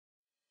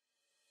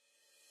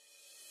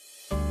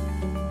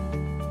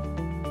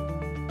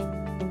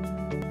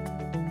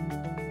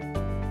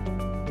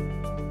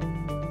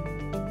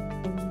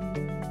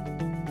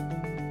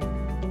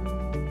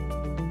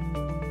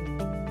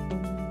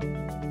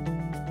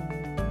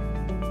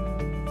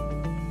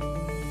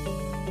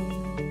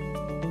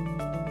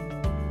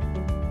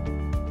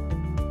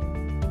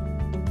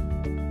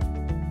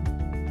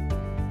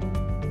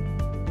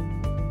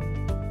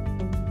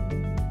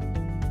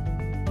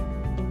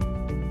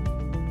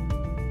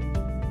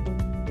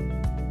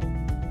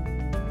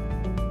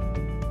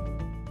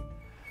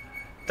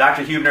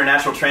Dr. Huebner,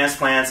 Natural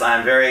Transplants.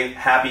 I'm very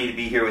happy to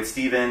be here with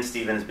Steven.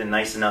 Steven has been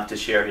nice enough to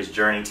share his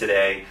journey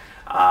today.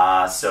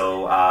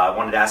 I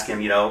wanted to ask him,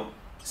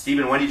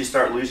 Steven, when did you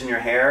start losing your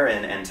hair?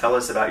 And tell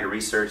us about your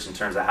research in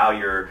terms of how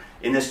you're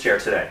in this chair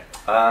today.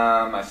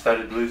 I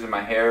started losing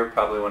my hair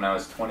probably when I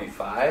was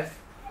 25.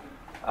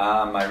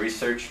 My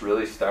research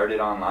really started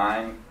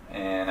online,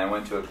 and I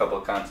went to a couple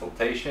of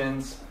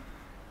consultations.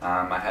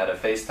 I had a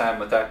FaceTime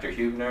with Dr.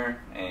 Huebner,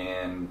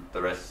 and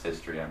the rest is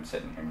history. I'm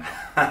sitting here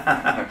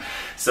now.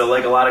 So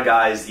like a lot of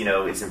guys,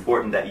 it's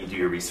important that you do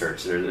your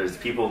research. There's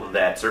people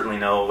that certainly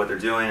know what they're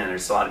doing, and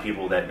there's a lot of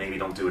people that maybe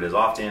don't do it as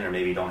often or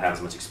maybe don't have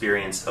as much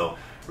experience. So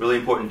really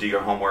important to do your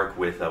homework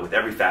with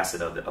every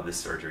facet of this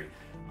surgery.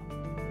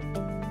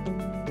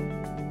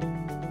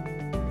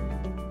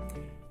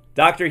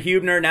 Dr.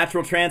 Huebner,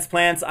 Natural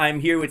Transplants.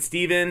 I'm here with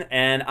Steven,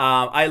 and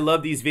I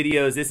love these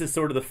videos. This is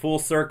sort of the full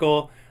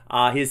circle.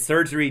 His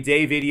surgery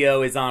day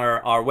video is on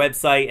our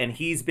website, and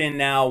he's been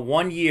now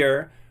 1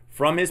 year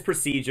from his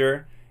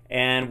procedure,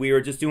 and we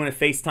were just doing a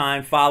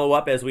FaceTime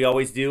follow-up as we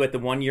always do at the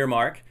 1 year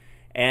mark.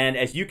 And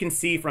as you can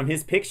see from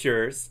his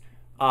pictures,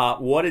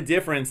 what a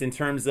difference in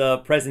terms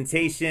of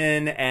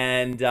presentation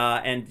and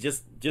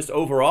just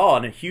overall,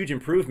 and a huge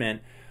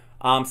improvement.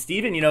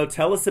 Steven,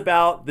 tell us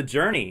about the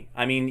journey.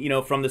 I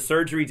mean, from the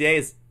surgery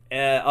days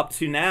up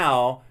to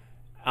now.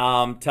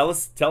 Tell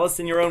us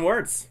in your own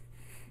words.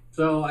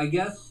 So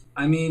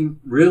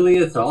really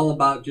it's all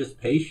about just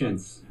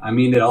patience.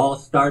 It all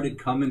started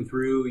coming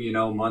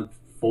through, month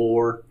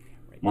 4,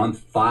 month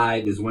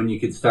 5 is when you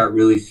could start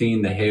really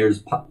seeing the hairs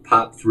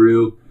pop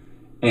through.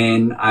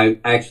 And I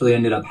actually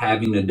ended up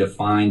having a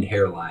defined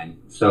hairline.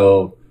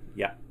 So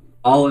yeah,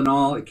 all in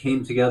all, it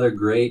came together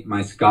great.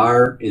 My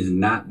scar is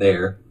not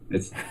there.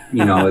 It's,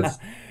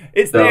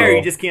 it's there.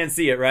 You just can't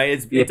see it,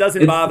 right? It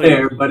doesn't bother you.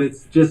 It's there, but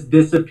it's just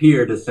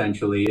disappeared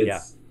essentially.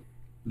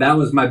 That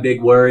was my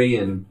big worry,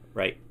 and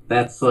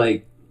that's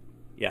like,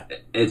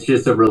 it's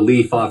just a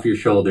relief off your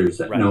shoulders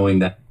knowing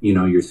that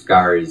your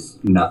scar is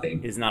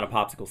nothing. Is not a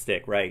popsicle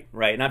stick, right?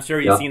 And I'm sure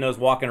you've seen those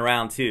walking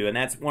around too, and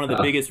that's one of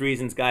the biggest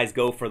reasons guys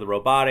go for the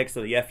robotics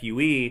or the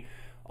FUE,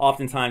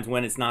 oftentimes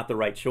when it's not the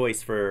right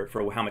choice for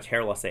how much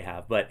hair loss they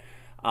have. But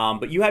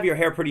you have your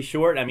hair pretty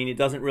short. It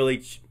doesn't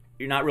really.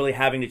 You're not really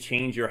having to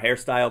change your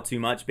hairstyle too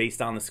much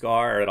based on the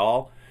scar at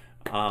all.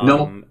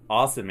 No.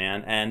 Awesome,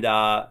 man. And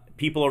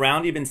people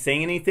around you been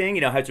saying anything?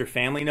 Has your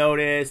family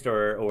noticed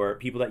or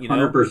people that you know?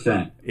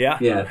 100%. Yeah.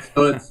 Yeah.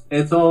 So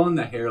it's all in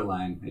the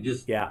hairline. It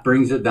just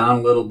brings it down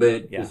a little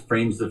bit. Just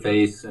frames the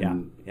face,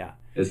 and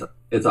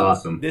it's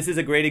awesome. This is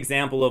a great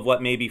example of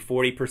what maybe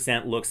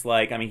 40% looks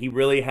like. He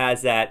really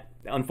has that.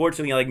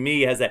 Unfortunately, like me,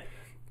 he has that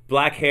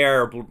black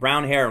hair,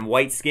 brown hair, and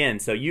white skin.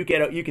 So you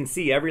can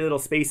see every little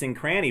space and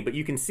cranny, but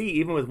you can see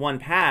even with one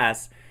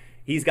pass,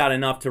 he's got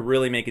enough to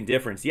really make a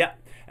difference. Yep.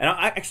 And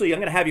I'm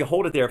going to have you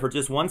hold it there for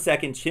just 1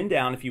 second, chin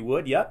down if you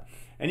would. Yep.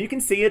 And you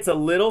can see it's a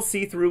little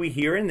see-through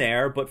here and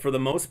there, but for the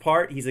most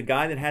part, he's a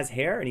guy that has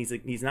hair, and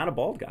he's not a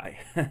bald guy.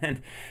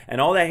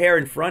 and all that hair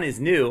in front is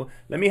new.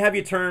 Let me have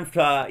you turn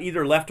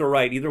either left or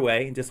right, either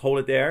way, and just hold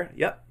it there.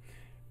 Yep.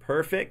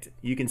 Perfect.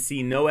 You can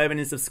see no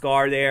evidence of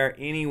scar there,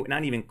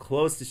 not even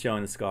close to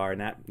showing the scar.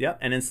 And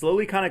and then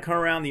slowly kind of come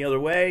around the other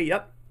way.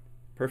 Yep.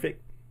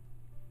 Perfect.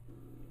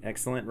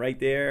 Excellent. Right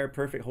there.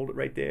 Perfect. Hold it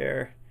right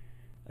there.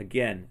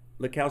 Again,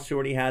 look how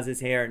short he has his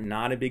hair.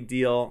 Not a big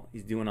deal.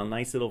 He's doing a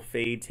nice little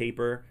fade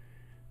taper.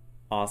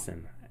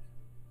 Awesome.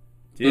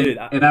 Dude.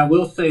 And I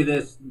will say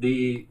this,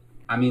 the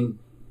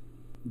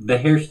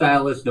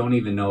hairstylists don't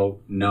even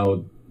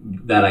know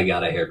that I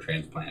got a hair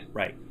transplant.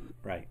 Right.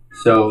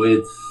 So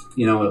it's,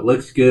 it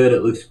looks good,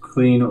 it looks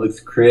clean, it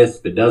looks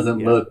crisp, it doesn't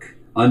look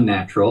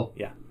unnatural.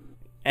 Yeah.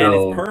 And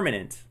it's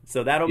permanent.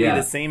 So that'll be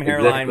the same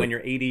hairline when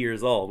you're 80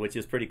 years old, which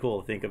is pretty cool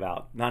to think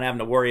about. Not having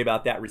to worry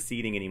about that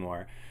receding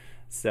anymore.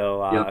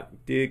 So,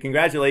 dude,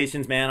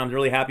 congratulations, man. I'm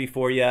really happy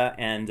for you.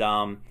 And,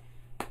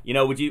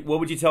 what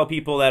would you tell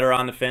people that are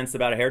on the fence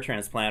about a hair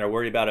transplant or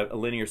worried about a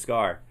linear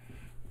scar?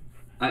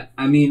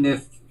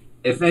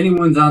 If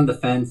anyone's on the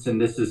fence and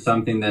this is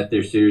something that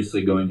they're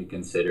seriously going to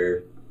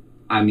consider,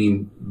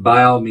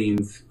 by all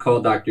means,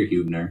 call Dr.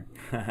 Huebner,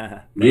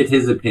 get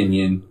his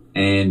opinion,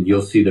 and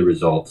you'll see the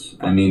results.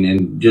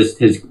 And just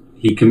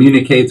he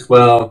communicates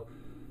well.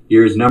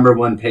 You're his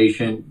 #1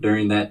 patient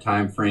during that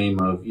time frame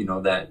of,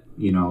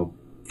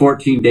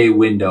 14-day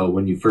window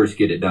when you first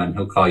get it done.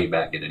 He'll call you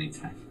back at any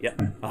time.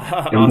 Yep.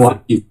 And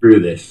walk you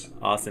through this.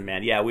 Awesome,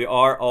 man. Yeah, we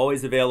are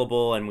always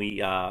available, and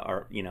we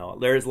are,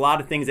 there's a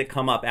lot of things that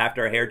come up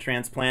after a hair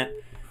transplant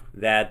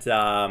that,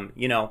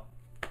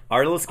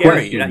 are a little scary.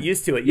 Questions. You're not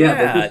used to it.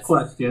 They're just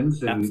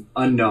questions and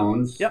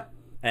unknowns. Yep.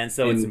 And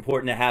so it's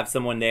important to have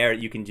someone there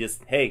you can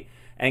just,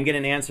 and get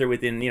an answer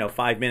within,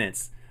 5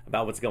 minutes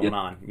about what's going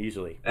on,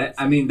 usually. That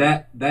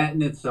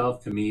in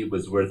itself, to me,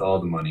 was worth all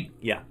the money.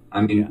 Yeah.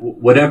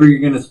 Whatever you're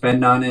going to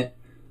spend on it,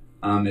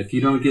 if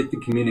you don't get the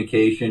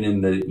communication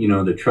and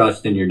the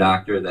trust in your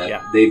doctor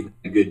that they've done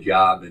a good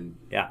job and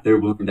they're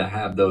willing to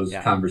have those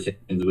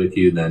conversations with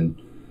you, then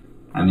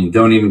I mean,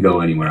 don't even go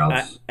anywhere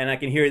else. And I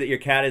can hear that your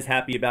cat is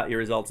happy about your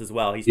results as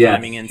well. He's Yes,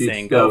 chiming in she's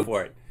saying, stoked. go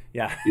for it.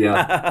 Yeah.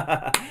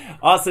 Yeah.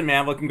 Awesome,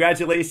 man. Well,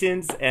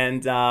 congratulations,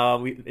 and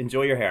we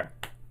enjoy your hair.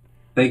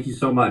 Thank you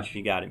so much.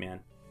 You got it, man.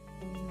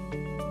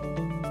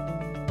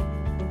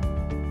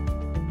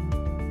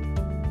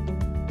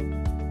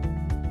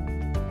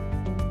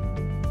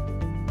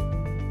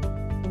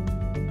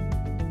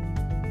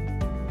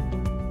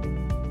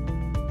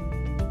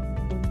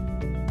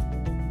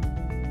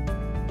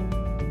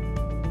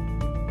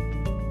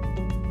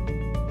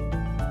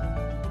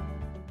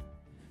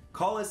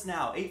 Call us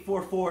now,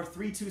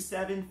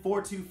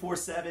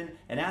 844-327-4247,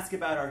 and ask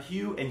about our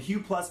Hue and Hue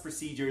Plus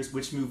procedures,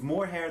 which move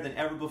more hair than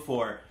ever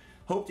before.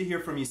 Hope to hear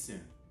from you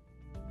soon.